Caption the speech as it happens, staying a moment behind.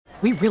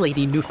We really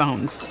need new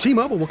phones.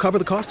 T-Mobile will cover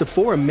the cost of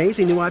 4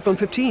 amazing new iPhone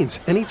 15s,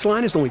 and each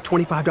line is only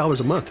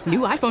 $25 a month. New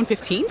iPhone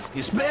 15s?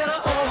 It's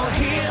better over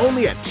here.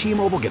 Only at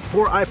T-Mobile, get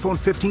 4 iPhone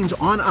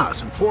 15s on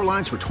us and 4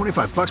 lines for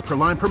 $25 per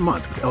line per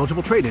month with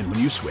eligible trade-in when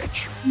you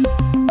switch.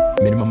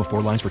 Minimum of 4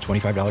 lines for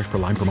 $25 per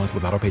line per month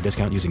with autopay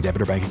discount using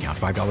debit or bank account.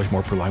 $5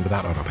 more per line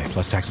without autopay,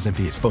 plus taxes and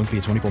fees. Phone fee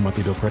at 24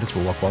 monthly bill credits for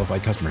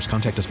well-qualified customers.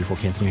 Contact us before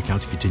canceling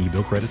account to continue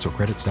bill credits or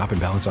credit stop and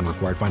balance on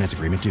required finance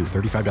agreement due.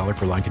 $35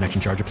 per line connection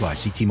charge applies.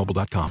 See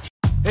T-Mobile.com.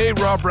 Hey,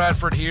 Rob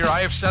Bradford here. I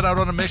have set out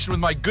on a mission with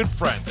my good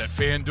friends at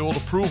FanDuel to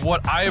prove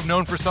what I have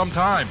known for some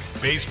time.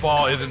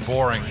 Baseball isn't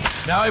boring.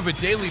 Now I have a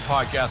daily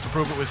podcast to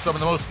prove it with some of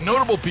the most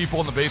notable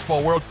people in the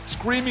baseball world,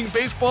 screaming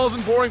baseball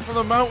isn't boring from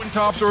the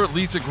mountaintops, or at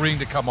least agreeing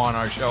to come on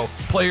our show.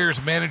 Players,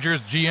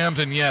 managers, GMs,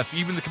 and yes,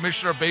 even the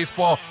commissioner of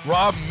baseball,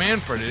 Rob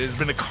Manfred. It has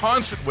been a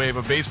constant wave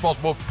of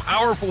baseball's most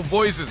powerful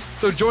voices.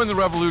 So join the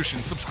revolution.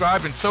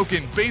 Subscribe and soak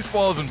in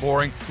Baseball Isn't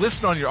Boring.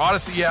 Listen on your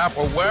Odyssey app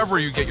or wherever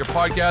you get your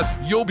podcast.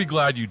 You'll be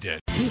glad you did.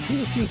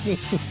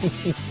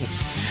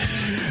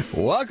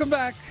 Welcome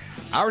back.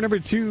 Hour number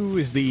 2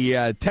 is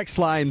the text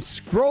line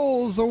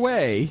scrolls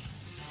away.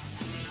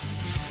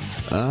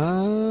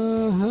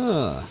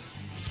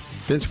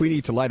 Vince, we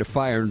need to light a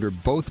fire under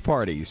both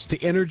parties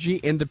to energy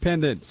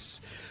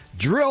independence.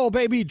 Drill,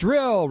 baby,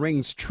 drill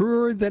rings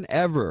truer than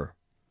ever.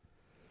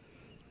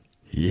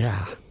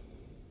 Yeah.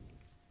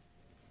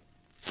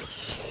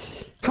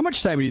 How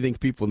much time do you think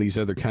people in these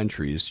other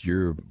countries,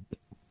 your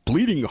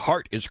bleeding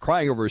heart is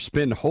crying over,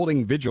 spend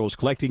holding vigils,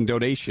 collecting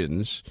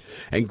donations,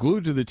 and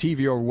glued to the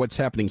TV over what's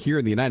happening here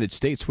in the United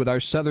States with our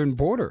southern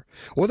border,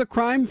 or the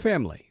crime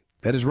family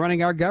that is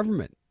running our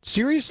government?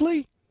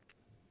 Seriously?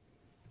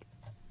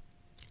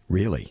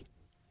 Really?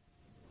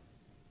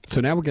 So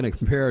now we're going to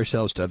compare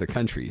ourselves to other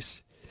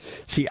countries.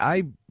 See,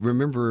 I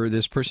remember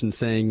this person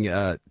saying,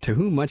 to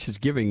whom much is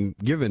given,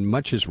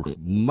 much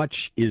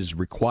is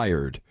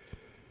required.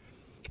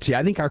 See,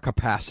 I think our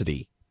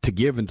capacity to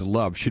give and to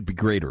love should be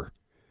greater.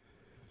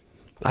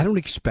 I don't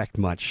expect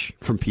much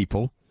from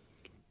people.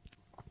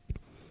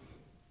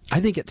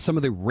 I think it's some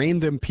of the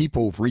random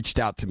people who've reached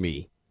out to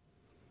me.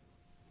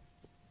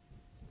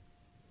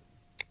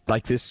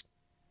 Like this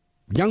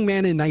young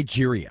man in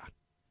Nigeria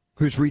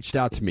who's reached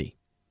out to me.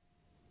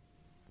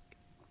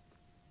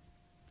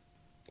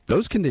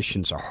 Those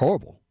conditions are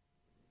horrible.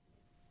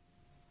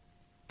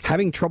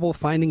 Having trouble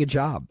finding a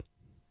job.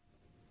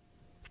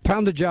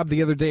 Found a job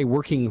the other day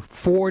working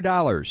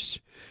 $4.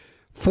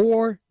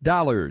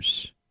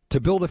 $4 to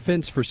build a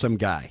fence for some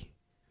guy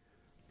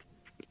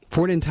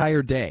for an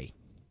entire day.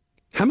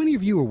 How many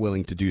of you are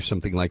willing to do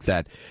something like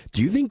that?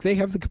 Do you think they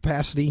have the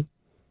capacity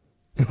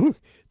to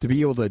be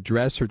able to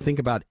address or think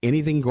about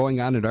anything going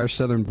on at our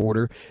southern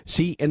border?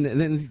 See,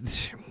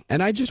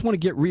 and I just want to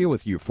get real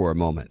with you for a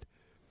moment.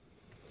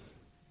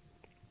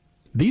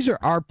 These are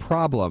our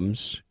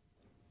problems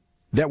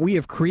that we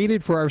have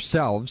created for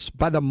ourselves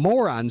by the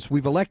morons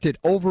we've elected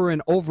over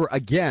and over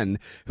again,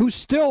 who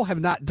still have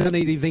not done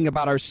anything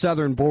about our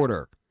southern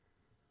border.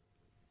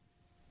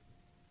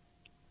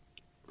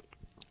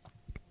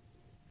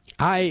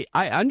 I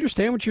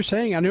understand what you're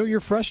saying. I know you're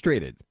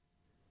frustrated.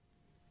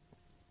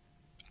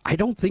 I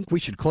don't think we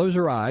should close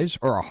our eyes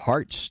or our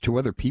hearts to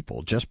other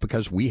people just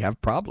because we have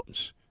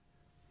problems.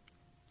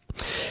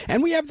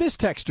 And we have this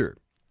texter.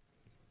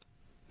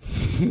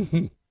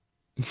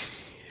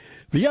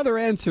 The other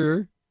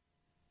answer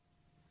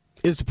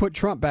is to put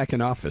Trump back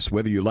in office,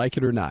 whether you like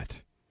it or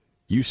not.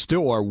 You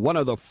still are one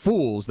of the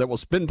fools that will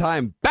spend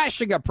time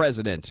bashing a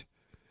president.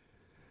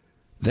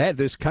 That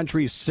this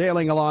country is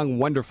sailing along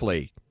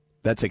wonderfully.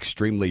 That's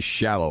extremely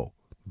shallow,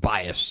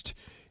 biased,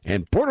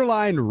 and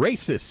borderline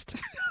racist.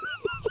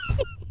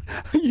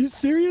 Are you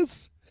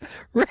serious?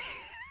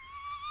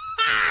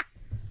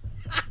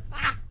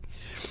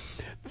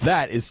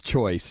 That is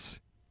choice.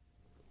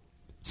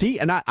 See,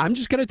 and I'm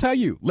just going to tell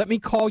you, let me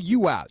call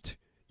you out.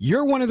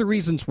 You're one of the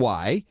reasons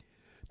why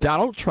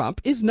Donald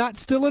Trump is not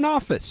still in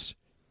office.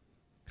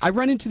 I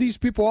run into these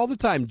people all the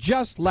time.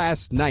 Just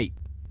last night,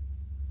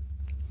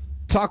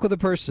 talk with a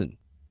person,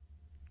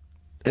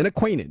 an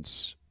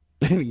acquaintance.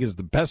 I think is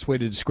the best way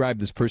to describe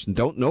this person.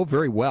 Don't know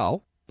very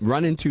well.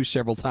 Run into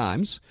several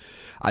times.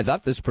 I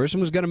thought this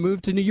person was going to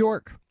move to New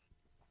York.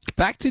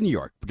 Back to New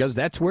York, because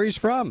that's where he's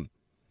from.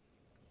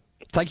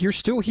 It's like, you're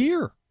still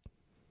here.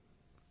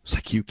 It's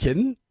like, you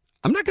kidding?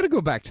 I'm not going to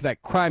go back to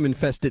that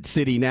crime-infested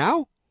city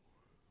now.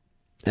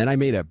 And I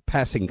made a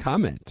passing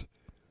comment.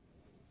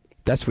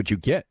 That's what you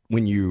get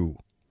when you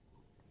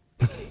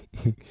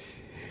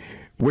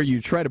where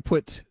you try to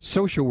put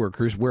social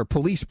workers where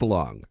police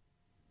belong.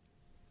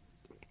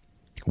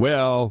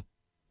 Well,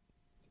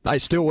 I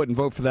still wouldn't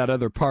vote for that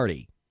other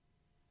party.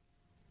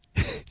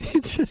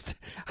 It's just,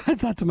 I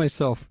thought to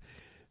myself,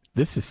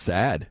 this is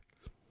sad.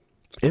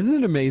 Isn't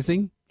it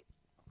amazing?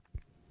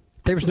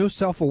 There's no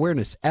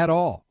self-awareness at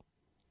all.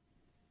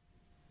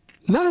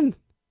 None.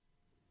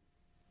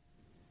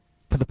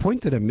 But the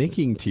point that I'm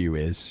making to you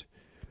is,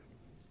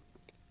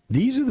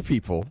 these are the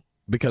people,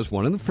 because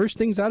one of the first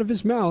things out of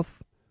his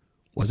mouth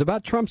was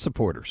about Trump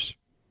supporters.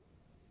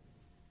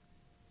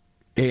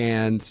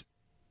 And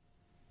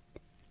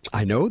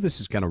I know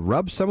this is going to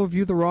rub some of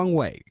you the wrong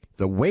way.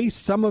 The way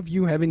some of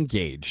you have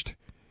engaged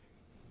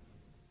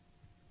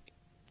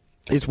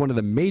is one of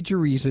the major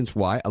reasons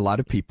why a lot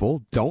of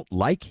people don't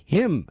like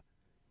him.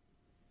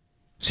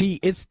 See,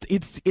 it's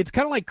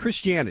kind of like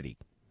Christianity.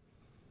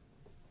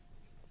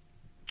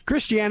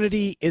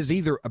 Christianity is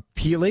either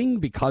appealing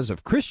because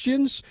of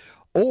Christians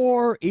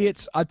or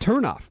it's a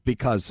turnoff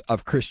because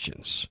of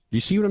Christians.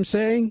 You see what I'm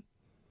saying?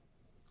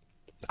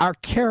 Our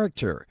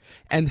character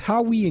and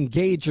how we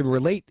engage and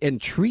relate and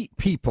treat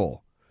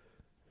people,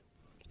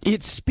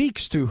 it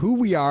speaks to who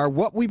we are,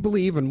 what we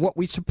believe, and what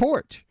we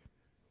support.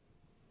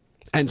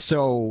 And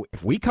so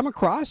if we come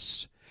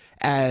across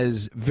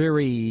as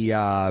very,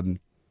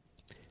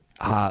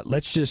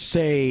 let's just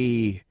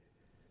say,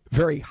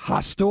 very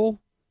hostile,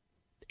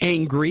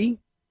 angry,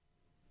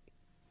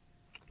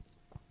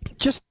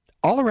 just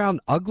all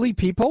around ugly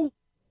people,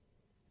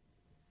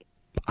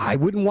 I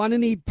wouldn't want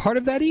any part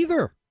of that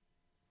either.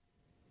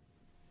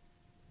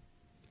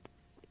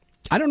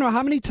 I don't know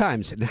how many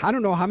times, and I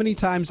don't know how many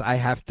times I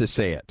have to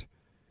say it,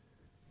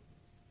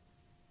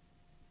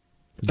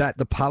 that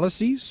the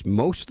policies,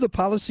 most of the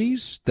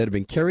policies that have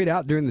been carried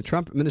out during the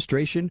Trump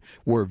administration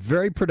were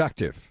very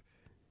productive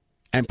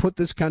and put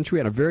this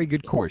country on a very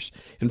good course.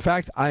 In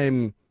fact,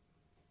 I'm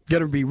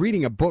going to be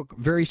reading a book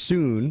very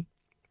soon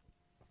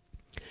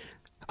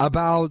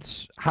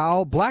about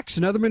how blacks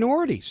and other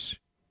minorities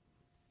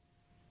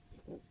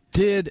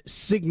did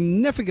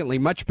significantly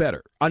much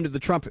better under the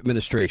Trump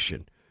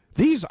administration.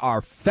 These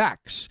are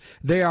facts.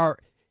 They are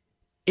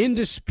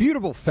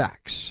indisputable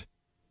facts.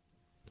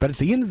 But at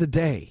the end of the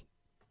day,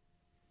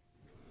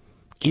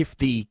 if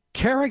the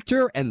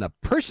character and the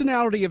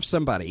personality of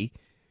somebody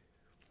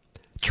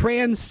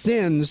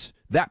transcends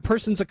that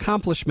person's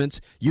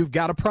accomplishments, you've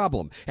got a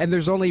problem. And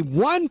there's only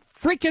one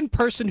freaking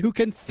person who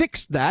can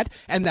fix that,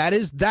 and that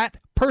is that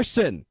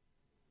person.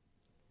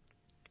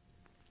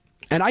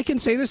 And I can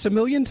say this a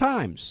million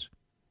times,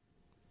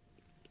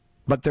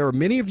 but there are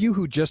many of you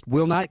who just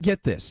will not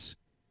get this.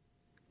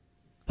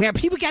 Well,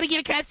 people got to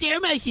get across their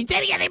emotions.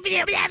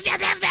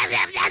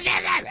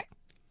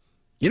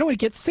 You know, it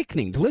gets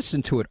sickening to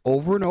listen to it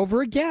over and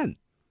over again.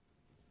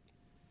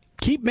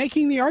 Keep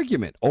making the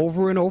argument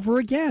over and over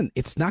again.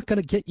 It's not going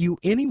to get you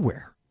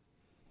anywhere.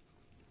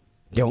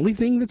 The only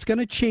thing that's going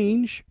to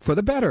change for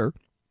the better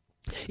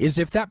is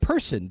if that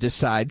person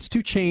decides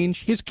to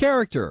change his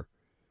character.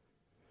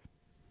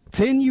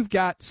 Then you've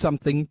got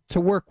something to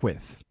work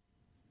with.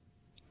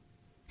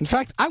 In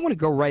fact, I want to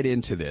go right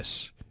into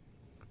this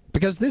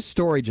because this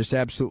story just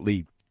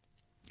absolutely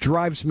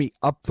drives me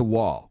up the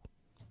wall.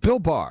 Bill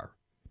Barr.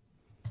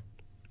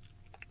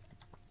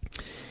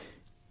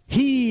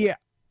 He,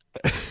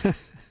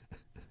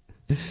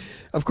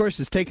 of course,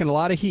 has taken a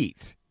lot of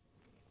heat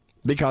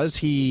because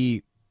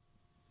he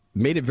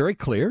made it very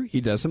clear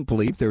he doesn't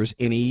believe there was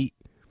anything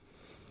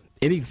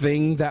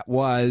that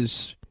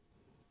was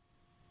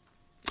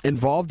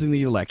involved in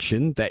the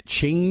election that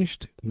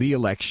changed the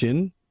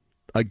election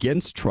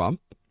against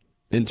Trump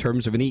in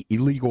terms of any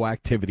illegal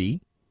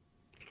activity.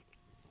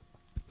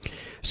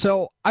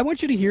 So I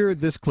want you to hear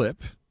this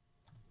clip.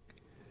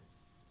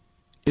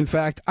 In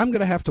fact, I'm going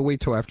to have to wait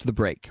till after the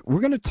break.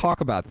 We're going to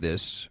talk about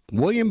this.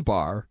 William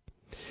Barr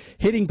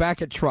hitting back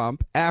at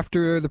Trump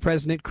after the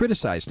president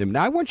criticized him.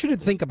 Now, I want you to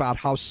think about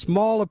how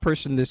small a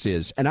person this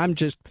is, and I'm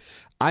just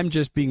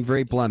being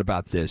very blunt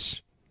about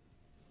this.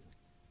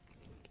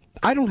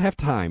 I don't have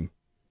time.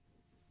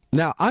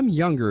 Now, I'm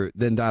younger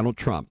than Donald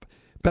Trump,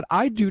 but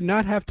I do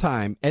not have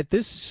time at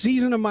this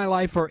season of my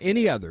life or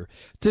any other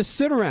to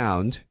sit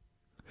around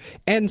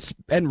and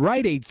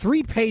write a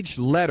 3-page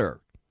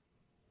letter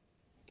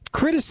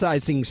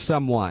criticizing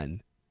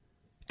someone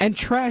and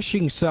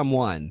trashing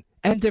someone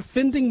and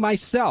defending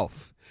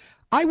myself.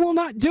 I will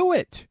not do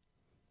it.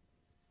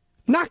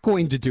 Not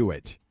going to do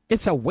it.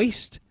 It's a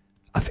waste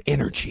of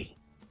energy.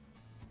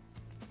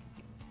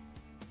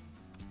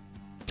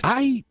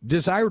 I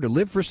desire to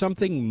live for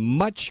something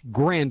much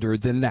grander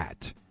than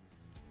that.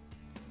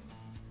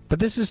 But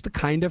this is the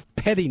kind of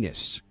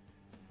pettiness.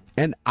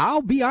 And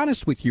I'll be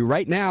honest with you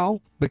right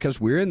now, because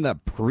we're in the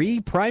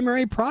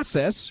pre-primary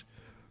process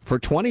for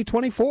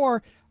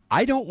 2024.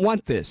 I don't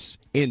want this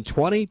in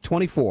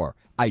 2024.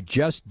 I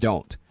just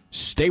don't.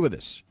 Stay with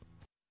us.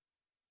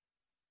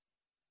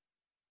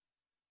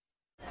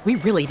 We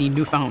really need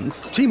new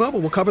phones. T-Mobile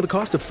will cover the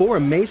cost of 4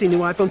 amazing new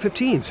iPhone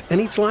 15s, and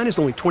each line is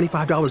only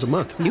 $25 a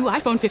month. New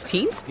iPhone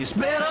 15s? It's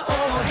better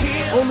over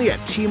here. Only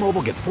at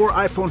T-Mobile, get 4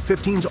 iPhone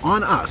 15s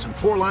on us and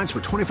 4 lines for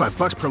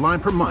 $25 per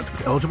line per month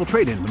with eligible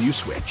trade-in when you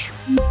switch.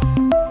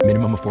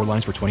 Minimum of 4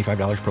 lines for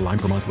 $25 per line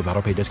per month with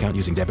autopay discount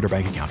using debit or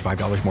bank account.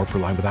 $5 more per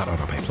line without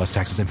autopay, plus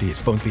taxes and fees.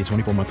 Phone fee at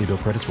 24 monthly bill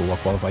credits for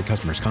well-qualified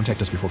customers. Contact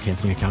us before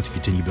canceling account to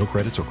continue bill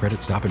credits or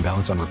credit stop and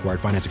balance on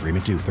required finance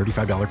agreement due.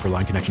 $35 per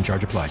line connection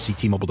charge applies. See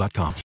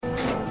T-Mobile.com.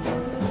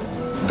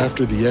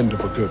 After the end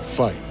of a good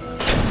fight,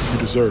 you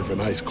deserve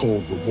an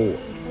ice-cold reward.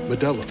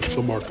 Modelo is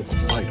the mark of a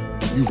fighter.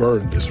 You've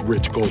earned this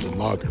rich golden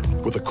lager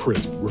with a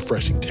crisp,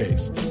 refreshing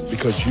taste.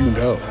 Because you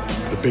know,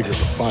 the bigger the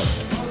fight,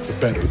 the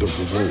better the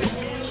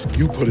reward.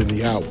 You put in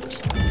the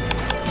hours,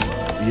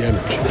 the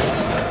energy,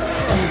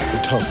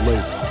 the tough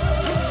labor.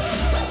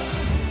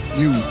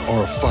 You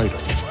are a fighter,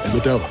 and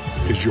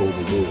Modelo is your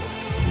reward.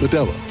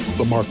 Modelo,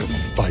 the mark of a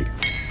fighter.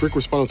 Drink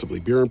responsibly.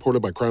 Beer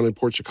imported by Crown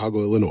Imports, Chicago,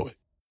 Illinois.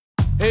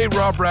 Hey,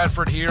 Rob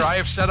Bradford here. I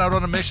have set out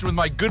on a mission with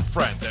my good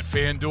friends at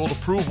FanDuel to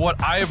prove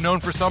what I have known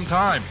for some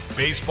time.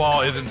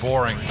 Baseball isn't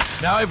boring.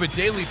 Now I have a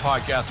daily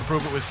podcast to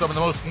prove it with some of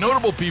the most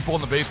notable people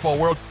in the baseball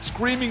world,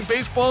 screaming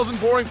baseball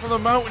isn't boring from the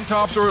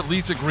mountaintops, or at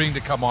least agreeing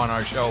to come on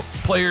our show.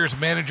 Players,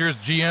 managers,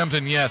 GMs,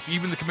 and yes,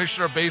 even the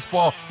commissioner of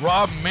baseball,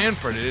 Rob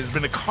Manfred. It has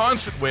been a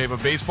constant wave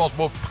of baseball's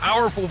most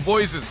powerful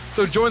voices.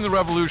 So join the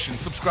revolution.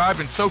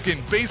 Subscribe and soak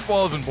in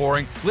Baseball Isn't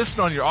Boring.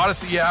 Listen on your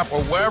Odyssey app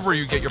or wherever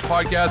you get your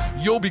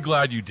podcasts. You'll be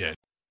glad you did.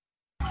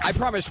 I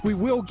promise we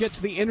will get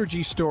to the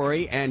energy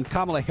story and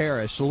Kamala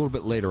Harris a little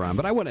bit later on,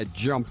 but I want to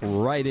jump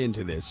right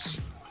into this.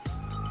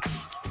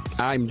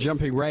 I'm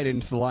jumping right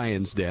into the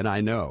lion's den, I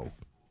know.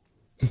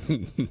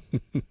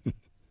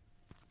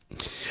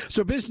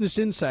 So Business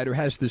Insider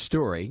has the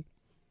story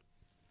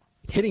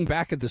hitting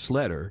back at this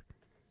letter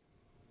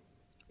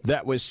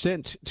that was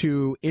sent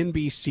to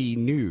NBC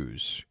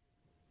News.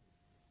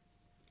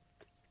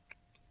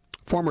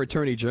 Former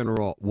Attorney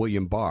General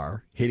William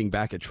Barr hitting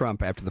back at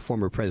Trump after the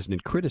former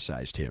president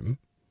criticized him.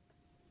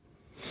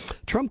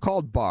 Trump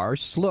called Barr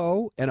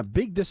slow and a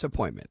big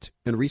disappointment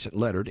in a recent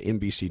letter to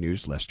NBC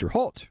News' Lester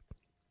Holt.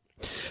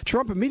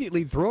 Trump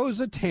immediately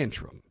throws a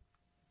tantrum,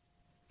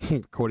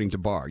 according to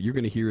Barr. You're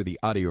going to hear the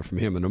audio from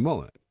him in a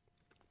moment.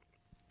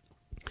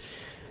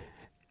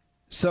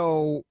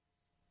 So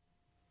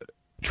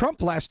Trump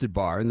blasted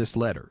Barr in this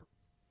letter.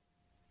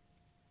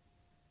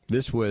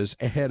 This was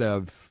ahead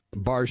of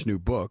Barr's new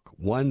book,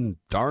 One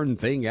Darn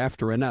Thing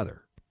After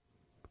Another,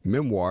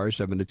 Memoirs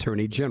of an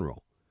Attorney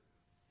General.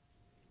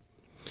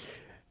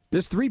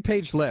 This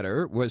 3-page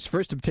letter was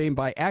first obtained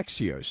by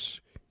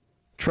Axios.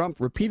 Trump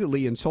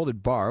repeatedly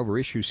insulted Barr over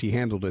issues he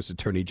handled as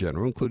Attorney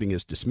General, including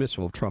his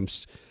dismissal of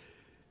Trump's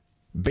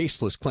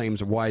baseless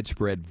claims of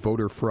widespread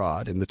voter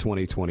fraud in the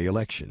 2020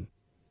 election.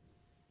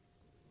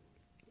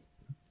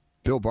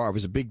 Bill Barr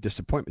was a big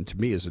disappointment to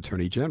me as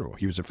Attorney General.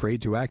 He was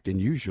afraid to act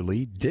and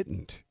usually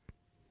didn't.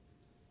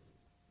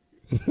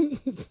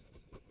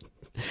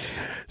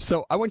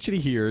 So I want you to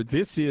hear,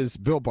 this is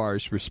Bill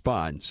Barr's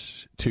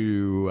response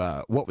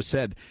to what was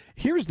said.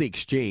 Here's the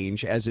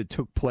exchange as it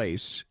took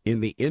place in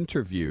the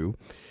interview.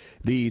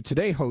 The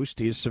Today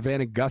host is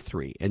Savannah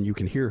Guthrie, and you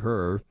can hear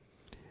her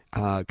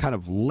kind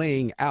of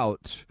laying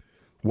out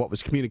what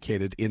was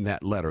communicated in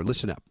that letter.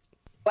 Listen up.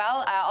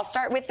 Well, I'll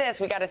start with this.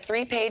 We got a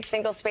 3-page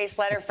single-space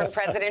letter from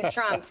President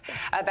Trump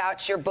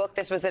about your book.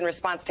 This was in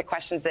response to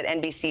questions that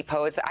NBC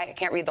posed. I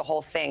can't read the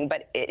whole thing,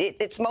 but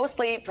it's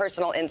mostly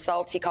personal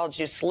insults. He called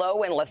you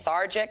slow and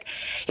lethargic.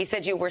 He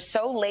said you were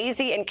so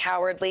lazy and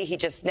cowardly. He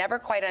just never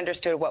quite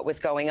understood what was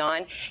going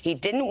on. He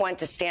didn't want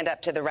to stand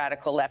up to the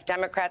radical left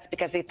Democrats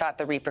because he thought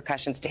the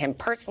repercussions to him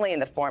personally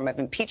in the form of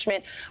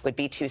impeachment would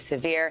be too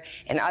severe.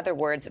 In other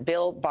words,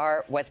 Bill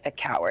Barr was a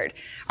coward.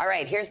 All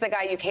right, here's the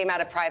guy you came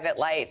out of private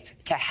life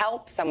to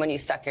help, someone you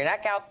stuck your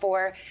neck out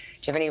for. Do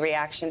you have any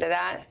reaction to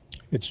that?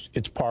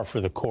 It's par for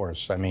the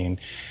course. I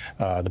mean,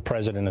 the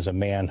president is a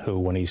man who,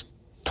 when he's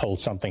told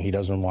something he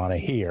doesn't want to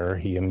hear,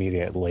 he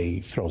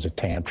immediately throws a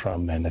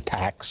tantrum and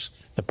attacks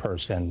the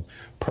person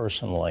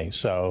personally.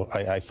 So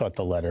I thought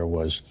the letter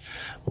was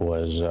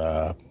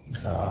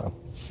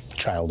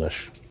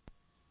childish.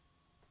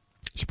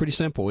 It's pretty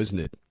simple, isn't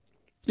it?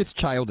 It's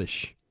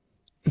childish.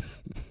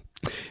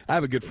 I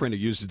have a good friend who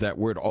uses that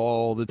word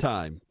all the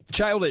time.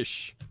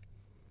 Childish.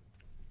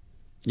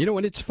 You know,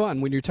 and it's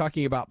fun when you're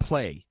talking about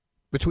play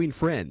between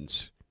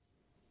friends,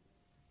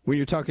 when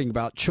you're talking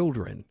about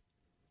children,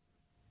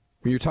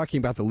 when you're talking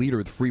about the leader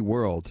of the free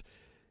world.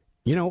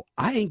 You know,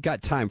 I ain't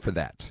got time for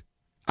that.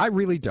 I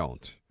really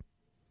don't.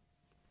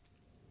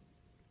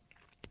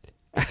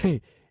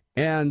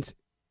 And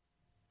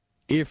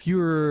if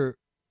you're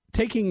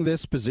taking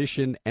this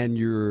position and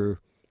you're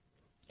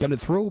going to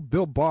throw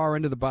Bill Barr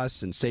under the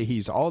bus and say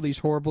he's all these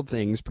horrible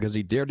things because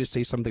he dared to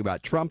say something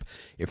about Trump,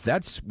 if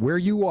that's where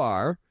you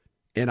are,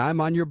 and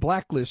I'm on your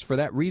blacklist for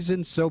that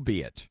reason, so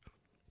be it.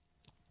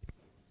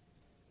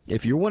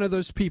 If you're one of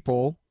those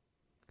people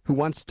who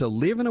wants to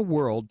live in a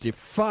world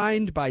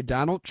defined by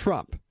Donald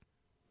Trump,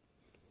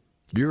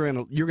 you're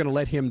gonna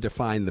let him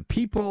define the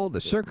people,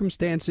 the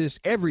circumstances,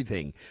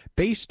 everything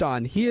based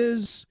on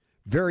his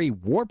very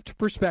warped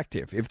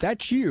perspective. If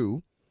that's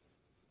you,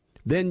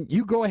 then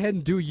you go ahead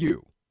and do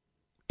you.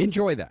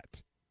 Enjoy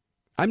that.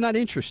 I'm not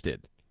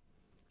interested.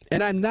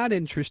 And I'm not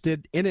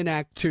interested in an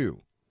Act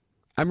 2.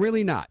 I'm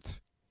really not.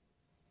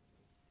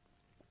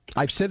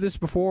 I've said this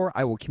before.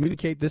 I will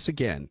communicate this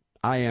again.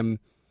 I am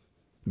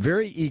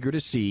very eager to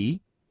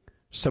see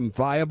some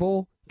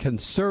viable,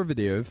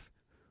 conservative,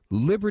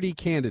 liberty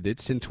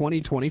candidates in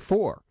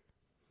 2024.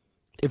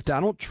 If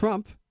Donald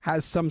Trump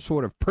has some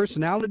sort of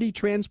personality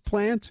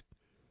transplant,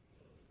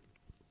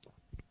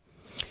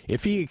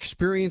 if he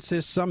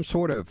experiences some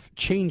sort of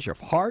change of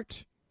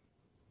heart,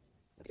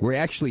 where he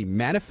actually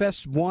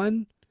manifests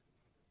one,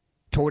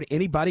 toward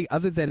anybody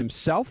other than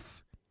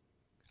himself,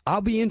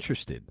 I'll be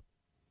interested.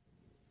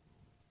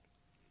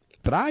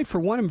 But I, for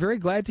one, am very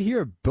glad to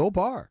hear Bill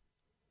Barr.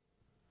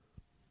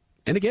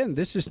 And again,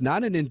 this is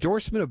not an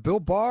endorsement of Bill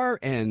Barr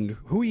and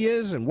who he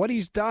is and what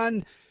he's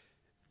done.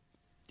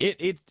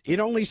 It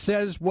only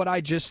says what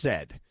I just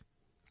said.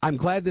 I'm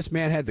glad this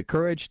man had the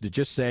courage to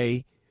just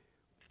say,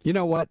 you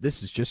know what,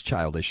 this is just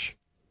childish,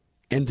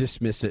 and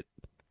dismiss it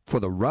for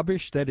the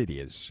rubbish that it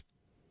is.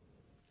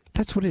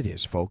 That's what it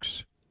is,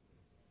 folks.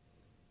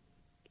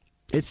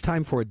 It's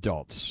time for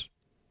adults.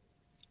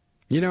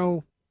 You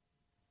know,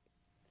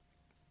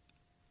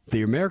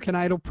 the American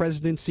Idol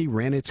presidency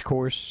ran its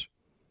course.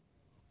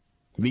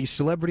 The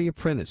Celebrity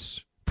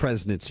Apprentice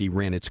presidency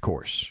ran its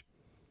course.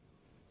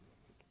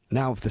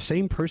 Now, if the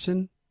same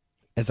person,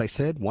 as I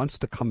said, wants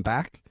to come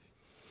back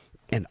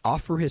and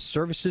offer his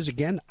services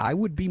again, I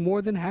would be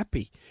more than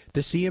happy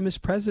to see him as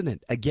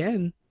president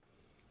again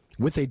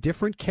with a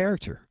different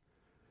character.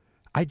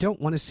 I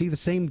don't want to see the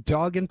same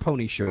dog and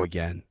pony show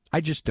again.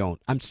 I just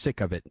don't. I'm sick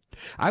of it.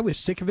 I was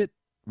sick of it,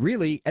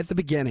 really, at the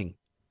beginning.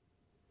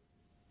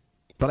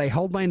 But I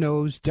held my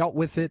nose, dealt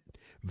with it,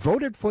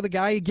 voted for the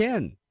guy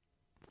again,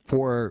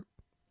 for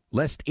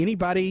lest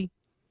anybody,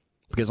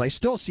 because I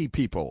still see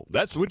people,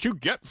 that's what you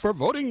get for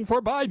voting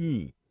for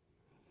Biden.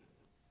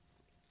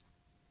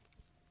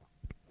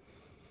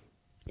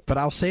 But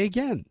I'll say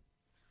again,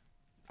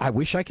 I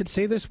wish I could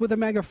say this with a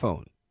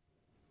megaphone,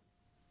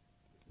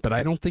 but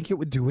I don't think it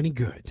would do any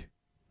good.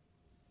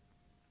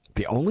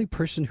 The only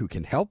person who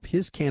can help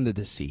his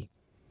candidacy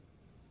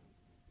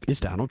is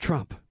Donald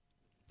Trump.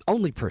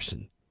 Only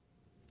person.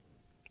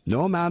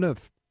 No amount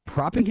of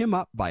propping him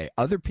up by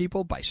other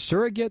people, by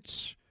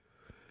surrogates,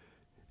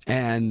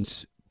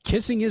 and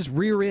kissing his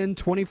rear end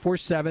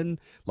 24/7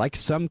 like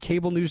some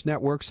cable news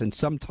networks and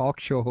some talk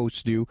show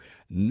hosts do.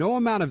 No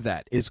amount of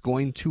that is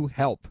going to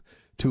help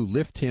to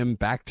lift him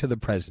back to the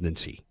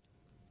presidency.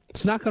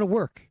 It's not going to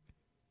work.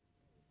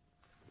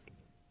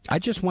 I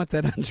just want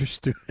that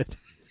understood.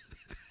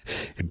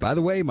 And by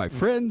the way, my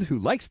friend who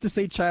likes to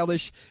say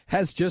childish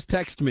has just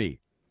texted me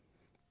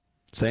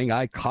saying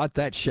I caught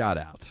that shout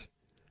out.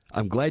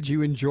 I'm glad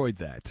you enjoyed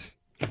that.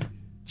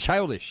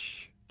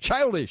 Childish.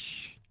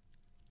 Childish.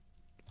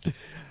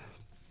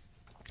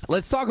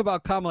 Let's talk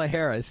about Kamala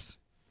Harris.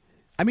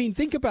 I mean,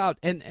 think about,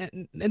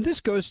 and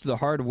this goes to the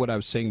heart of what I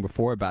was saying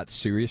before about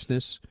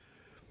seriousness.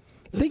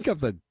 Think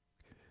of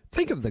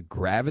the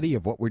gravity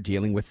of what we're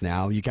dealing with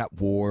now. You got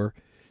war.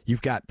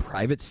 You've got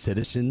private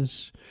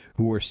citizens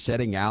who are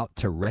setting out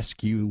to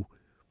rescue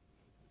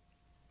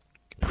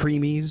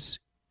preemies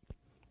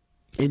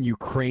in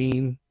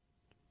Ukraine.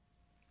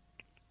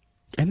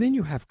 And then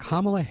you have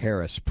Kamala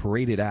Harris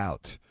paraded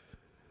out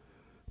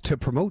to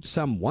promote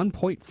some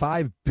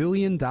 $1.5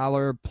 billion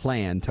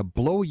plan to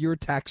blow your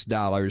tax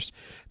dollars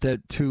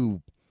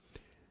to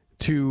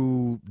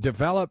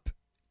develop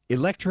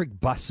electric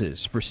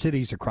buses for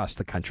cities across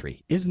the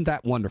country. Isn't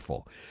that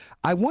wonderful?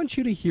 I want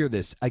you to hear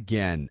this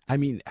again. I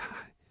mean,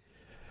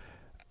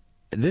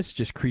 this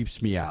just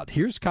creeps me out.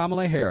 Here's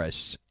Kamala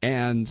Harris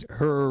and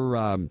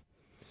her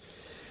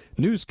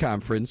news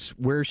conference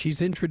where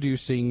she's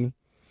introducing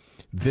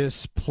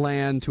this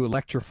plan to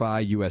electrify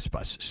U.S.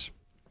 buses.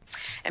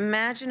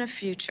 Imagine a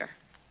future.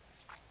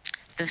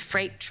 The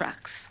freight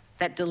trucks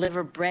that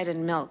deliver bread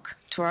and milk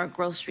to our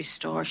grocery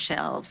store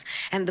shelves,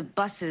 and the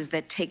buses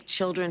that take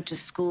children to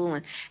school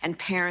and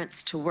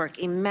parents to work.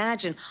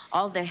 Imagine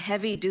all the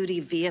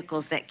heavy-duty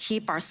vehicles that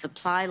keep our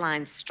supply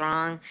lines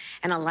strong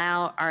and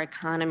allow our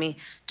economy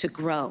to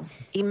grow.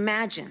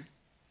 Imagine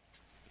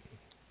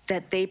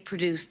that they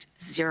produced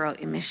zero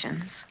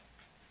emissions.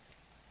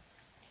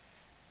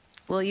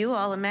 Well, you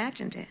all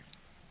imagined it.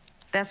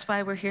 That's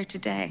why we're here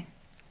today.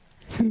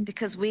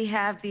 Because we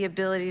have the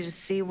ability to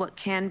see what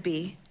can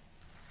be,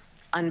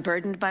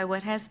 unburdened by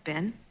what has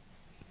been,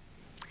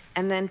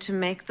 and then to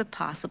make the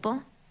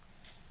possible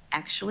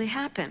actually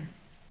happen.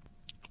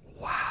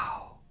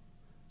 Wow.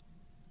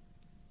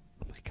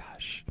 Oh my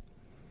gosh.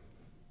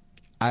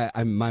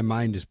 My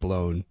mind is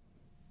blown.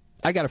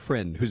 I got a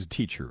friend who's a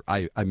teacher,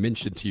 I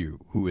mentioned to you,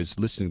 who is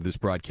listening to this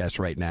broadcast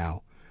right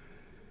now.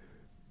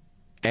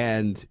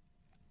 And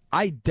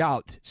I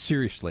doubt,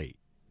 seriously,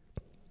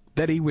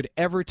 that he would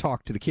ever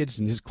talk to the kids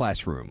in his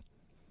classroom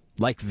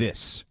like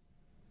this.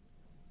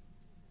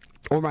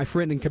 Or my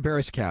friend in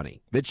Cabarrus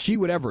County, that she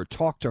would ever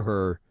talk to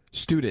her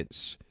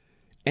students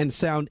and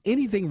sound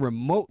anything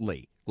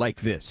remotely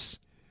like this.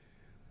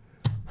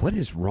 What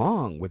is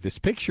wrong with this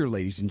picture,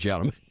 ladies and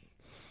gentlemen?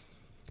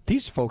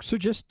 These folks are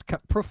just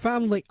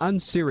profoundly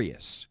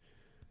unserious.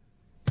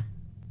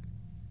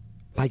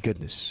 My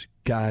goodness,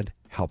 God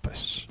help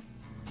us.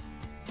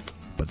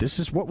 But this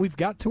is what we've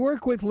got to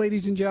work with,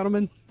 ladies and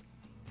gentlemen.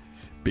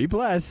 Be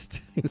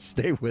blessed.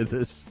 Stay with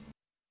us.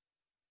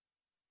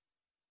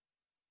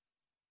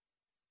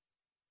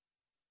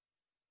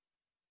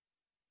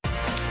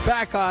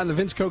 Back on the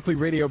Vince Coakley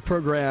radio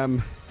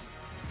program.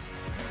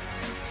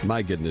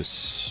 My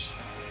goodness.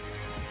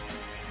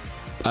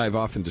 I've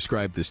often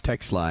described this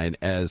text line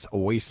as a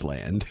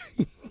wasteland.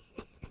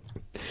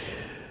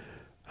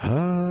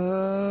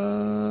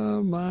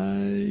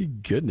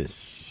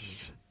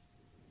 goodness.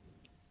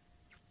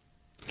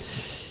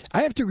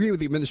 I have to agree with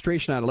the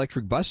administration on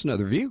electric bus and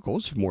other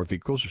vehicles. If more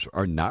vehicles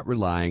are not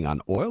relying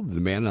on oil, the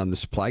demand on the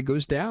supply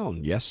goes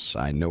down. Yes,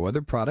 I know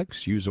other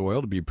products use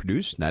oil to be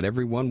produced. Not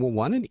everyone will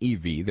want an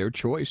EV, their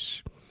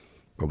choice.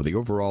 But with the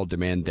overall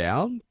demand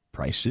down,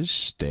 prices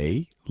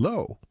stay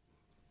low.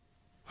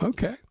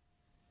 Okay.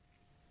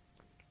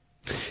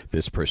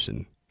 This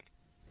person,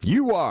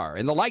 you are,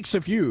 and the likes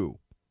of you,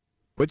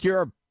 with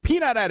your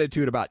peanut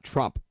attitude about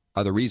Trump,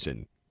 are the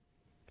reason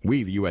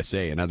we, the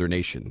USA, and other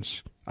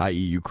nations, i.e.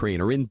 Ukraine,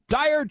 are in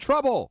dire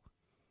trouble.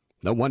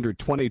 No wonder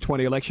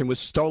 2020 election was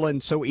stolen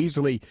so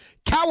easily.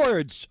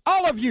 Cowards,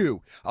 all of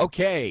you.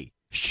 Okay,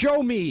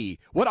 show me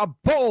what a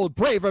bold,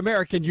 brave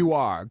American you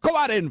are. Go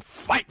out and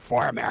fight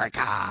for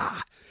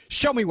America.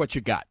 Show me what you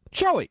got.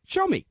 Show it.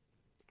 Show me.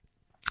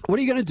 What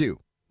are you going to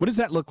do? What does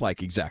that look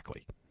like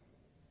exactly?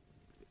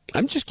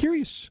 I'm just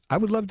curious. I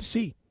would love to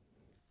see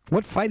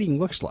what fighting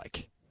looks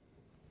like.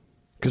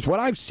 Because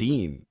what I've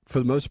seen, for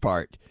the most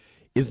part,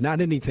 is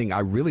not anything I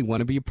really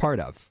want to be a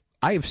part of.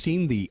 I have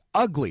seen the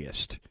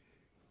ugliest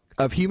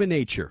of human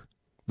nature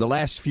the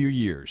last few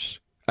years.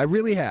 I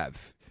really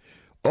have.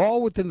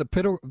 All within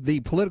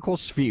the political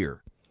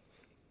sphere.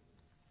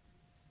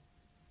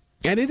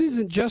 And it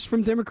isn't just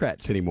from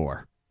Democrats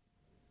anymore.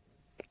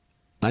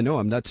 I know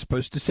I'm not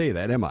supposed to say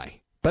that, am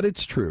I? But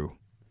it's true.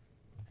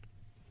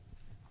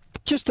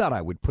 Just thought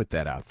I would put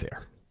that out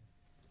there.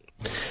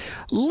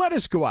 Let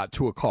us go out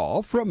to a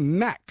call from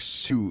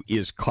Max, who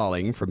is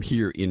calling from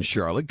here in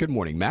Charlotte. Good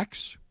morning,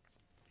 Max.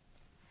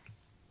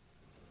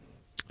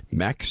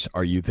 Max,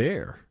 are you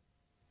there?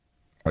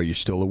 Are you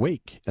still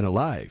awake and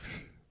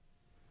alive?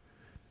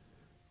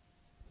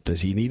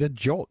 Does he need a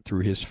jolt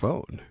through his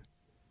phone?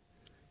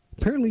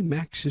 Apparently,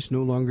 Max is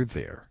no longer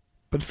there,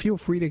 but feel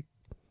free to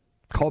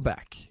call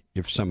back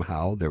if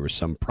somehow there was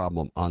some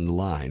problem on the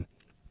line.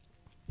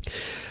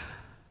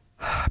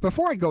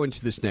 Before I go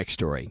into this next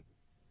story,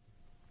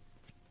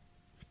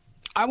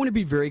 I want to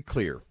be very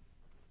clear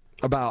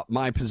about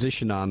my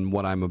position on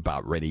what I'm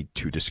about ready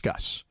to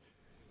discuss.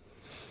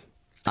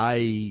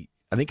 I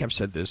think I've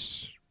said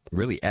this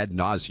really ad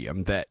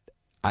nauseum, that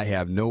I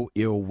have no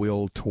ill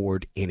will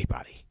toward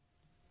anybody.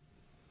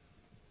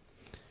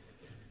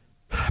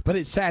 But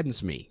it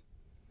saddens me.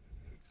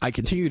 I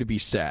continue to be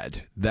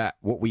sad that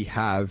what we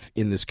have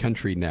in this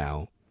country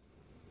now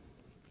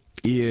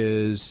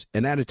is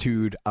an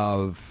attitude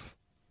of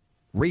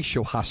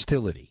racial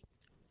hostility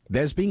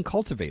that is being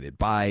cultivated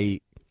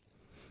by,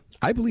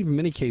 I believe in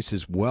many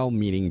cases,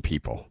 well-meaning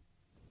people.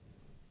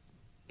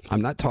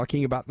 I'm not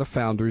talking about the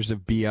founders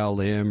of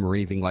BLM or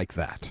anything like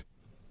that,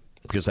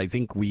 because I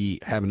think we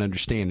have an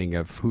understanding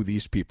of who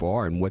these people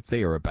are and what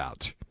they are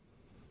about.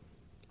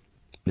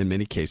 In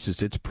many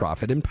cases, it's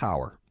profit and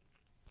power.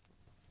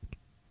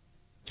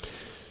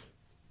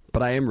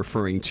 But I am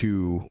referring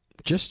to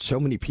just so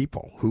many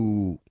people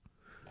who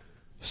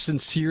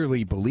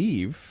sincerely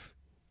believe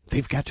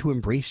they've got to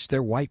embrace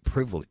their white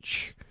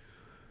privilege,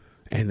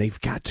 and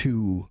they've got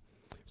to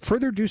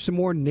further do some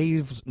more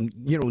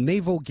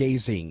navel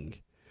gazing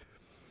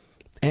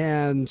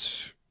and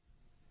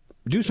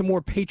do some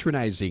more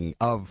patronizing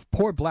of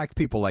poor black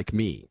people like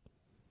me,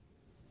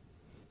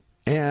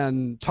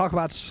 and talk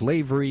about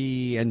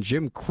slavery and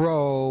Jim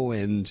Crow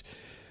and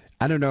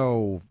I don't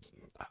know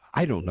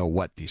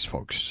what these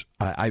folks.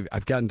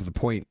 I've gotten to the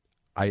point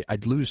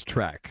I'd lose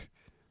track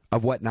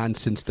of what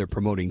nonsense they're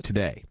promoting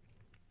today.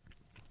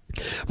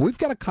 We've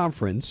got a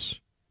conference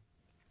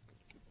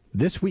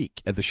this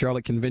week at the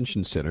Charlotte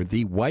Convention Center,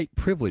 the White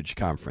Privilege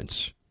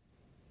Conference.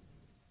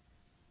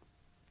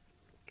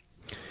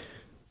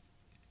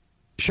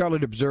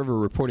 Charlotte Observer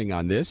reporting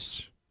on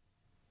this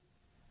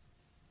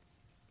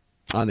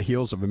on the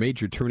heels of a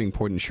major turning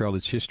point in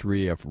Charlotte's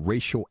history of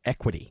racial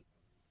equity.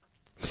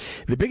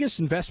 The biggest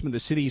investment in the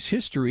city's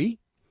history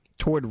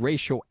toward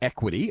racial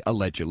equity,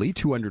 allegedly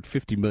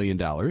 $250 million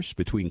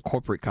between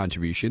corporate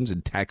contributions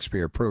and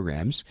taxpayer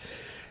programs,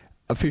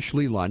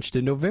 officially launched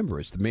in November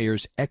as the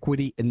mayor's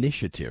Equity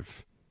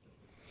Initiative.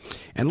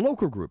 And a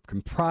local group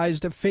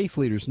comprised of faith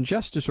leaders and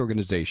justice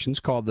organizations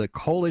called the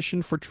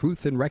Coalition for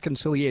Truth and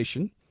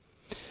Reconciliation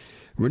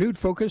renewed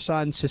focus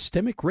on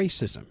systemic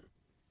racism,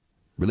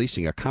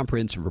 releasing a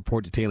comprehensive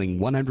report detailing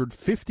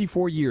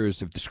 154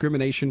 years of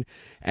discrimination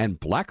and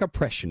black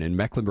oppression in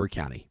Mecklenburg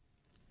County.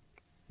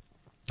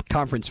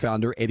 Conference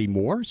founder Eddie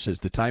Moore says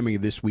the timing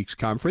of this week's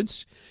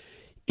conference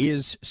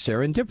is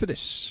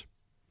serendipitous.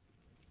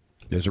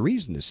 There's a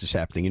reason this is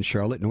happening in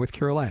Charlotte, North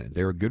Carolina.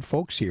 There are good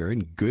folks here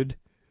and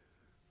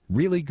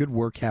really good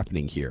work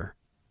happening here.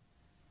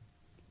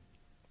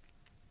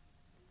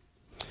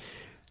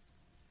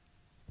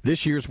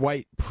 This year's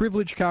White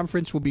Privilege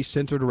Conference will be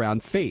centered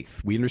around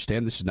faith. We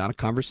understand this is not a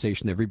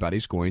conversation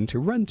everybody's going to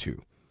run to.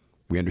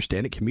 We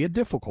understand it can be a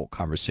difficult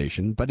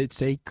conversation, but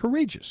it's a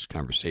courageous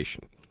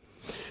conversation,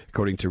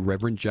 according to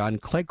Reverend John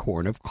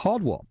Cleghorn of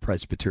Caldwell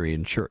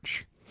Presbyterian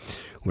Church.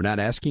 We're not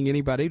asking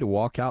anybody to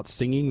walk out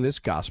singing this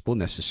gospel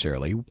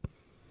necessarily.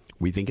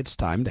 We think it's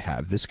time to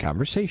have this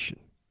conversation.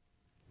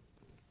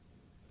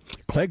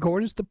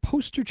 Cleghorn is the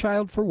poster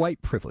child for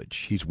white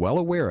privilege. He's well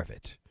aware of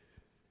it.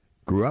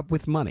 Grew up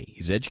with money.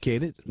 He's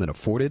educated and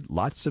afforded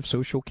lots of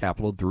social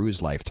capital through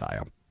his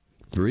lifetime.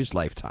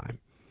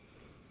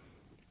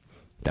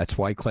 That's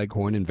why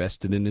Cleghorn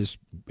invested in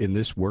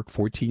this work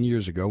 14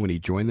 years ago when he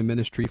joined the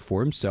ministry for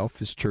himself,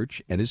 his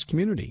church, and his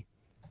community.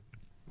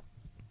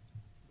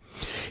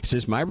 He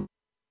says, my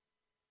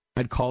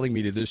calling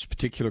me to this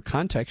particular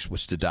context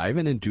was to dive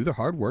in and do the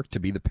hard work to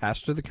be the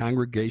pastor the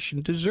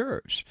congregation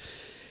deserves.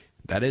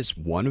 That is,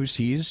 one who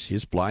sees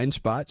his blind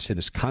spots and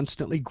is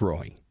constantly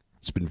growing.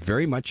 It's been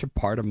very much a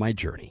part of my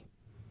journey.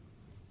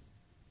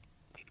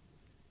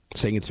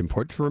 Saying it's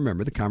important to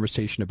remember the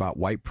conversation about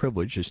white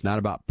privilege is not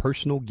about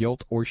personal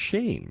guilt or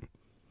shame.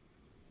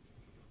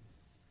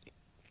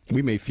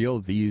 We may feel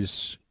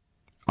these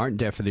aren't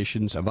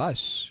definitions of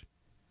us.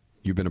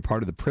 You've been a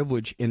part of the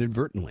privilege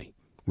inadvertently.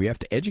 We have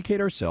to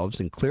educate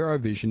ourselves and clear our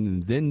vision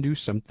and then do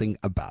something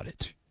about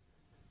it.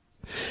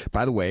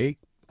 By the way,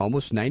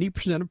 almost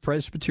 90% of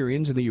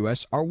Presbyterians in the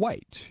U.S. are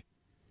white,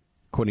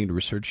 according to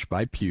research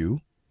by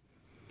Pew.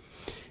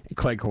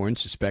 Cleghorn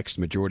suspects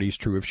the majority is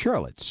true of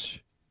Charlotte's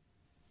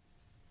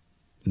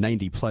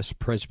 90-plus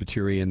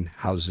Presbyterian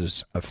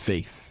houses of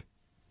faith.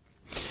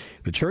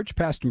 The church,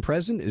 past and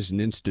present, is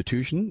an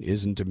institution,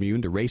 isn't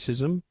immune to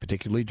racism,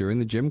 particularly during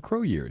the Jim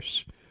Crow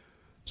years.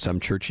 Some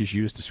churches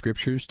use the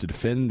scriptures to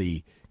defend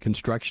the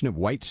construction of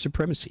white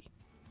supremacy.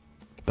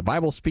 The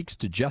Bible speaks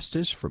to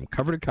justice from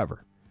cover to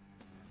cover,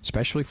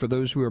 especially for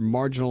those who are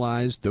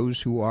marginalized,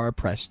 those who are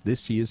oppressed.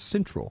 This is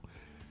central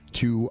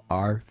to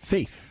our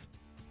faith.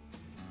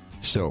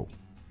 So,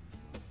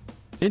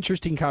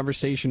 interesting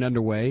conversation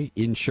underway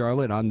in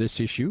Charlotte on this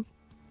issue.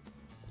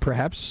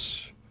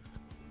 Perhaps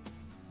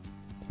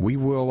we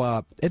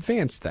will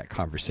advance that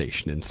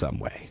conversation in some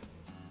way.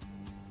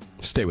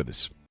 Stay with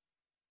us.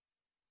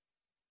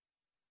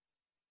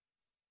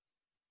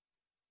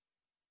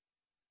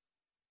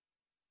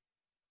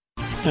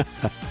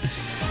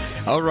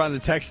 Over on the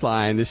text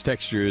line, this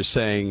texter is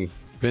saying,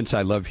 Vince,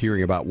 I love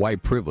hearing about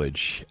white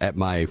privilege at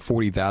my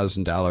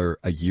 $40,000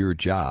 a year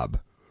job.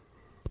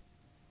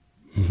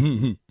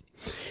 And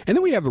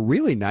then we have a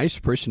really nice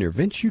person here.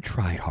 Vince, you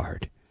tried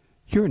hard.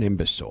 You're an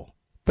imbecile,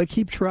 but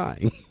keep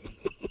trying.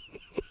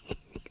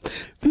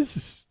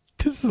 This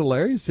is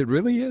hilarious. It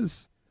really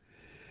is.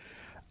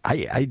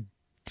 I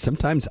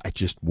sometimes I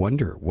just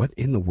wonder, what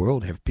in the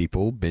world have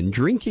people been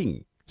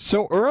drinking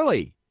so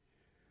early?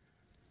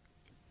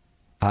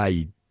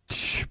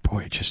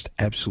 Boy, it just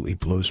absolutely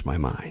blows my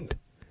mind.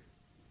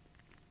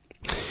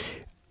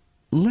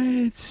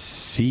 Let's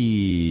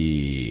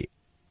see.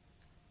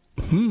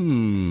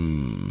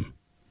 I'm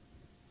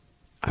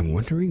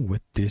wondering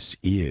what this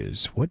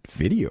is. What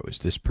video is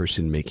this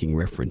person making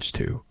reference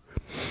to?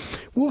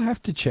 We'll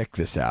have to check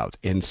this out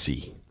and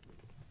see.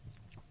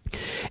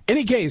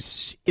 Any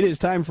case, it is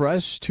time for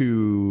us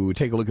to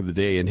take a look at the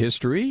day in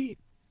history.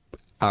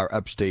 Our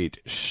upstate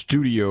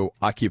studio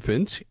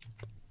occupant,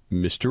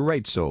 Mr.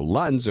 Reitzel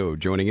Lonzo,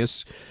 joining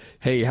us.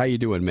 Hey, how you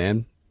doing,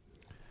 man?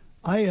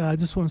 I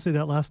just want to say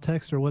that last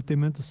texter, what they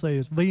meant to say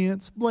is,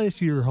 Vince,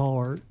 bless your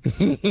heart.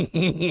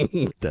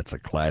 That's a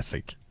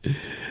classic.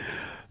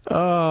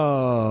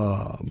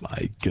 Oh,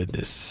 my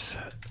goodness.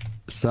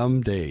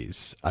 Some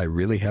days I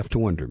really have to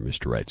wonder,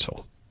 Mr.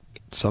 Reitzel.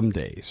 Some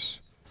days.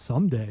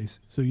 Some days?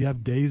 So you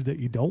have days that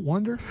you don't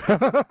wonder?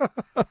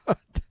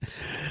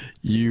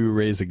 You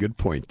raise a good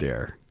point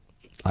there.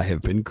 I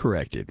have been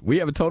corrected. We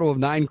have a total of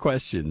 9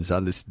 questions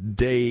on this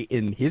day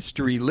in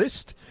history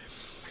list.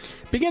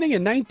 Beginning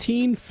in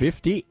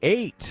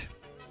 1958,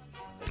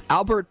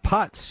 Albert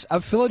Potts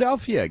of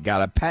Philadelphia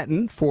got a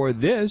patent for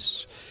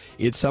this.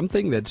 It's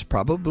something that's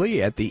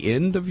probably at the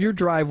end of your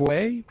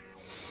driveway.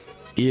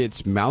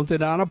 It's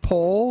mounted on a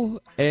pole,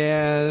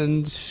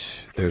 and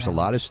there's a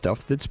lot of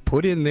stuff that's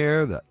put in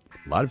there that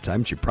a lot of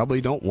times you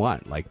probably don't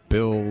want, like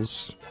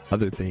bills,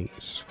 other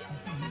things.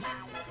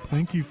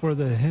 Thank you for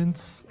the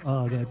hints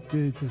that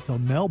it's a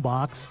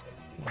mailbox.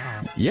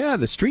 Wow. Yeah,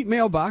 the street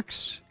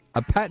mailbox.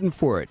 A patent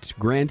for it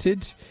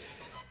granted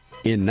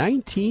in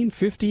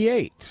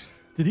 1958.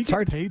 Did he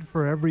get paid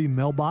for every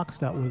mailbox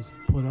that was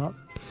put up?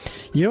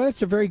 You know,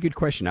 that's a very good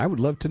question. I would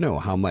love to know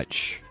how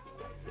much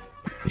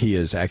he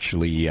has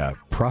actually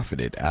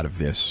profited out of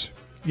this.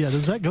 Yeah,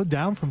 does that go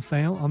down from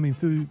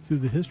through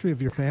the history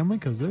of your family?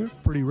 Because they're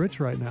pretty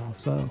rich right now.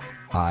 So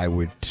I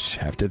would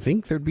have to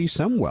think there'd be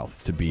some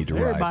wealth to be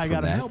derived Everybody from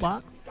got that. A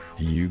mailbox.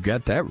 You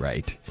got that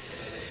right.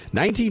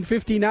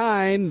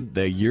 1959,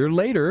 the year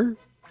later,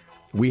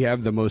 we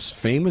have the most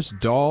famous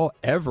doll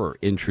ever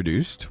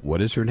introduced. What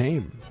is her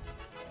name?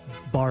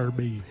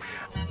 Barbie.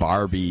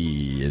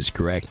 Barbie is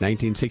correct.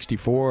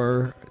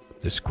 1964,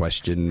 this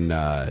question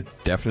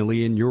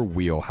definitely in your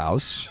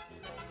wheelhouse.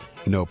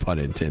 No pun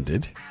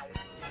intended.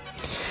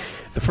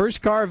 The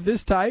first car of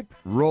this type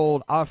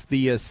rolled off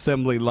the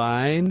assembly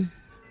line.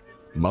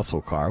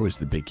 Muscle car was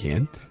the big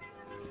hint.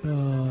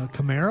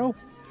 Camaro?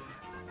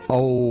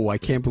 Oh, I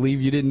can't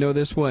believe you didn't know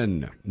this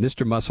one.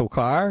 Mr. Muscle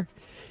Car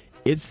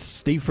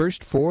It's the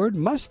first Ford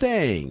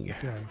Mustang.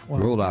 Okay.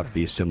 Rolled off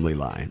the assembly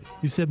line.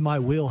 You said my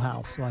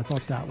wheelhouse, so I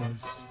thought that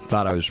was...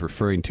 Thought I was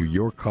referring to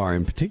your car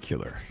in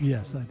particular.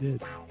 Yes, I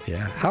did.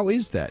 Yeah. How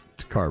is that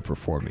car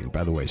performing,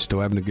 by the way? Still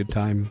having a good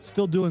time?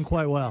 Still doing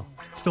quite well.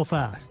 Still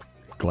fast.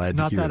 Glad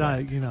to Not hear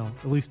that that.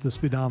 at least the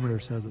speedometer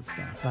says it's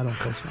fast. I don't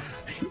go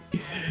fast.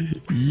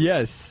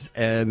 Yes,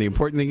 and the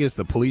important thing is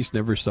the police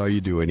never saw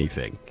you do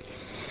anything.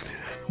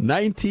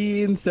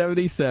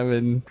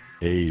 1977,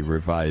 a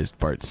revised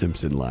Bart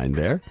Simpson line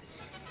there.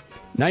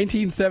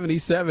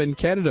 1977,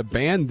 Canada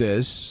banned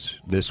this.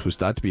 This was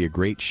thought to be a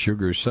great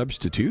sugar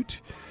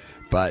substitute,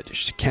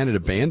 but Canada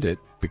banned it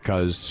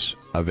because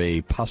of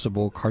a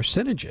possible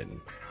carcinogen.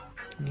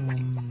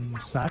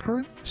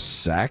 Saccharin?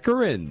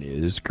 Saccharin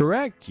is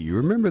correct. You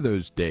remember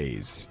those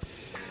days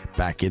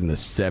back in the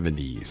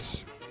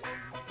 70s.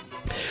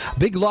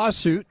 Big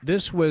lawsuit.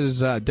 This was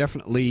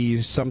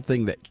definitely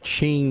something that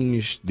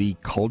changed the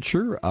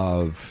culture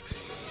of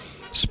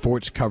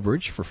sports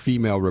coverage for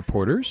female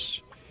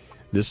reporters.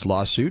 This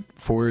lawsuit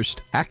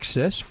forced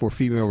access for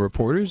female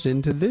reporters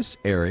into this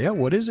area.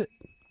 What is it?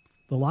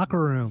 The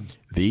locker room.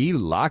 The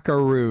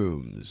locker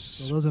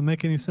rooms. It doesn't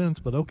make any sense,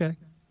 but okay.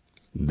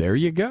 There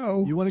you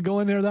go. You want to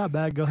go in there that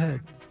bad? Go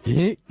ahead.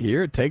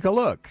 Here, take a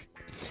look.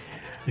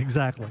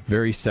 Exactly.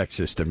 Very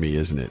sexist of me,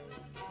 isn't it?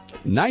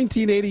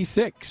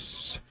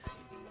 1986.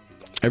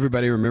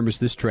 Everybody remembers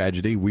this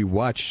tragedy. We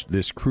watched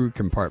this crew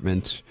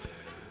compartment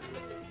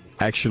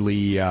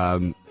actually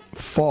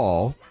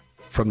fall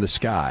from the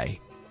sky.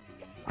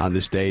 On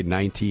this day,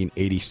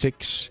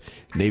 1986,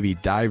 Navy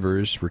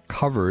divers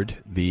recovered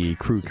the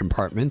crew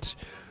compartment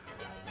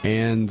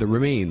and the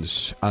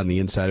remains on the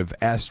inside of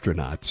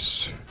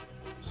astronauts.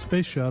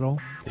 Space shuttle.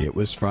 It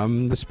was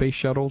from the Space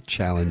Shuttle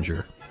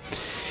Challenger.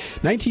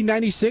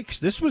 1996,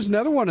 this was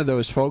another one of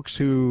those folks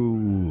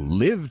who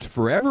lived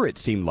forever, it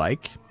seemed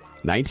like.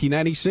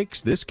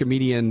 1996, this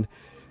comedian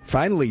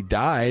finally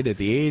died at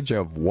the age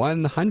of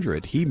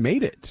 100. He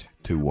made it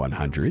to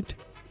 100.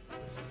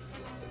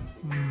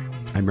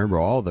 I remember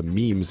all the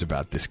memes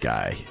about this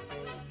guy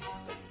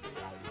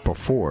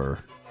before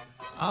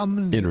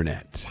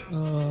internet.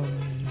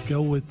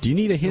 Go with Do you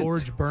need a hint?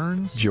 George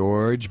Burns?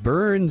 George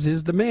Burns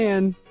is the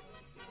man.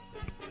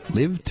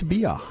 Lived to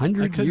be 100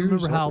 years old. I couldn't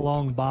remember how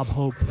long Bob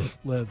Hope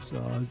lived, so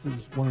it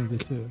was one of the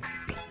two.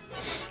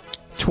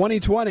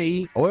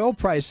 2020, oil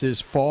prices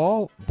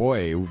fall.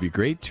 Boy, it would be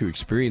great to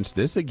experience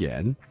this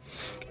again.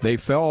 They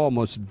fell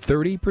almost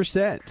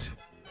 30%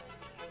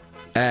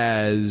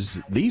 as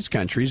these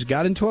countries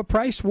got into a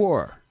price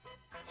war.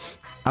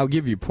 I'll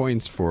give you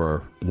points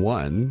for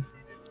one.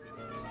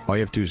 All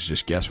you have to do is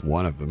just guess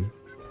one of them.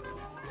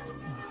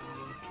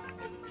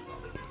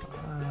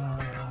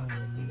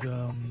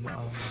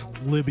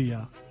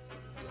 Libya.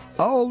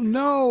 Oh,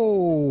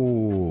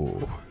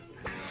 no.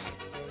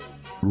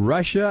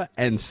 Russia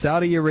and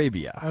Saudi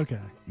Arabia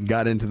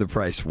got into the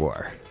price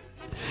war.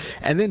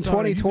 And then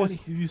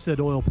 2020. You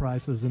said oil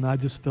prices, and I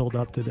just filled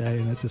up today,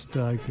 and it just...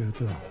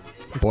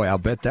 Boy, I'll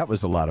bet that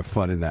was a lot of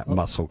fun in that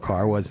muscle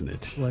car, wasn't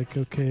it? Like,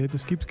 okay, it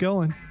just keeps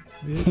going.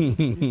 It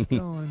keeps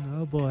going.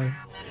 Oh, boy.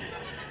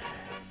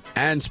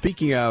 And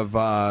speaking of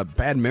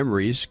bad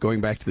memories,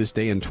 going back to this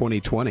day in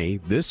 2020,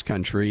 this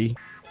country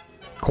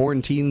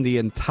quarantined the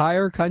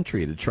entire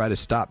country to try to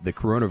stop the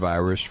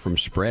coronavirus from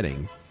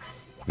spreading.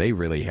 They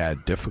really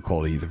had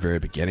difficulty at the very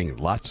beginning.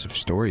 Lots of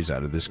stories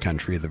out of this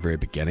country at the very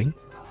beginning.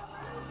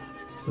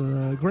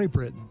 Great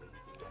Britain.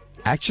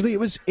 Actually, it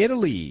was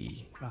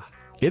Italy.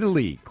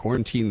 Italy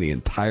quarantined the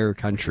entire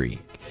country.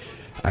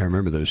 I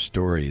remember those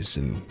stories,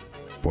 and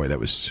boy, that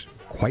was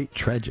quite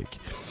tragic.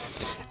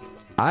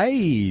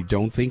 I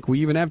don't think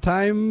we even have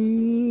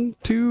time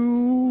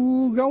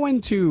to go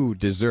into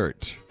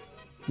dessert.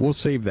 We'll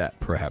save that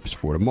perhaps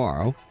for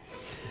tomorrow.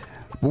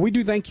 But we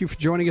do thank you for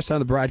joining us on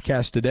the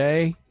broadcast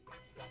today,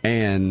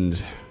 and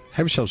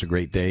have yourselves a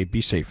great day.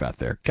 Be safe out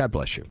there. God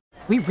bless you.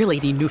 We really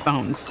need new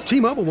phones.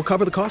 T-Mobile will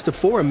cover the cost of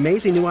 4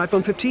 amazing new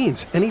iPhone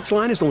 15s, and each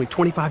line is only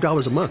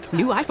 $25 a month.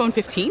 New iPhone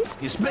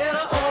 15s? It's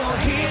better over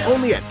here.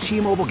 Only at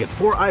T-Mobile, get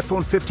 4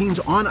 iPhone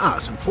 15s on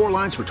us and 4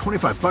 lines for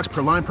 $25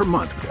 per line per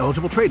month with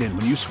eligible trade-in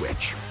when you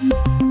switch.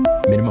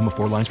 Minimum of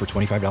 4 lines for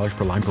 $25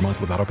 per line per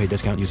month with auto-pay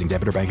discount using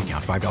debit or bank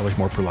account. $5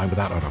 more per line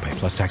without auto-pay,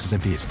 plus taxes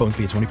and fees. Phone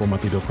fee at 24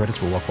 monthly bill credits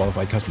for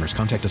well-qualified customers.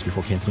 Contact us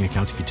before canceling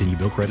account to continue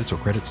bill credits or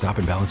credit stop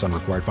and balance on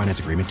required finance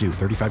agreement due.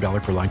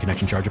 $35 per line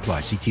connection charge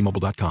applies. See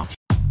T-Mobile.com.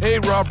 Hey,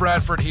 Rob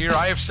Bradford here.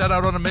 I have set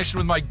out on a mission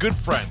with my good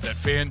friends at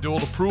FanDuel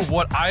to prove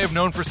what I have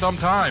known for some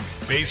time.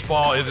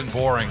 Baseball isn't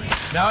boring.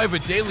 Now I have a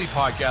daily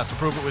podcast to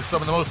prove it with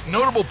some of the most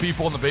notable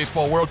people in the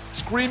baseball world,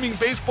 screaming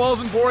baseball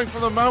isn't boring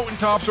from the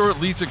mountaintops, or at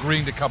least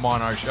agreeing to come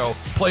on our show.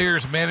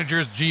 Players,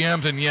 managers,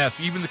 GMs, and yes,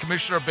 even the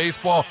commissioner of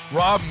baseball,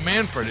 Rob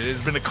Manfred. It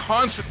has been a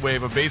constant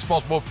wave of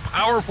baseball's most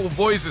powerful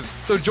voices.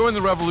 So join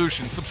the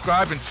revolution.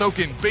 Subscribe and soak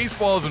in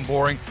Baseball Isn't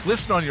Boring.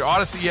 Listen on your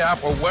Odyssey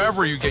app or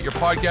wherever you get your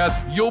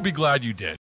podcasts. You'll be glad you did.